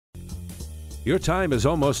Your time is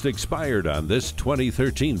almost expired on this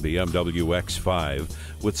 2013 BMW X5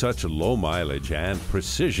 with such low mileage and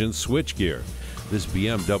precision switchgear. This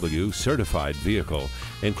BMW certified vehicle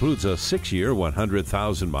includes a 6-year,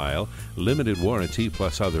 100,000-mile limited warranty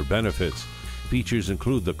plus other benefits. Features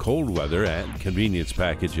include the cold weather and convenience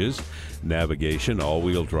packages, navigation,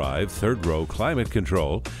 all-wheel drive, third-row climate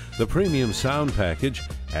control, the premium sound package,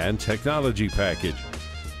 and technology package.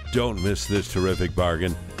 Don't miss this terrific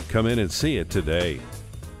bargain. Come in and see it today.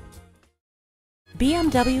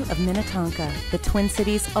 BMW of Minnetonka, the Twin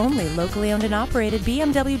Cities' only locally owned and operated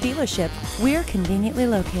BMW dealership. We're conveniently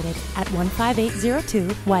located at 15802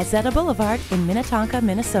 Wayzata Boulevard in Minnetonka,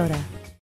 Minnesota.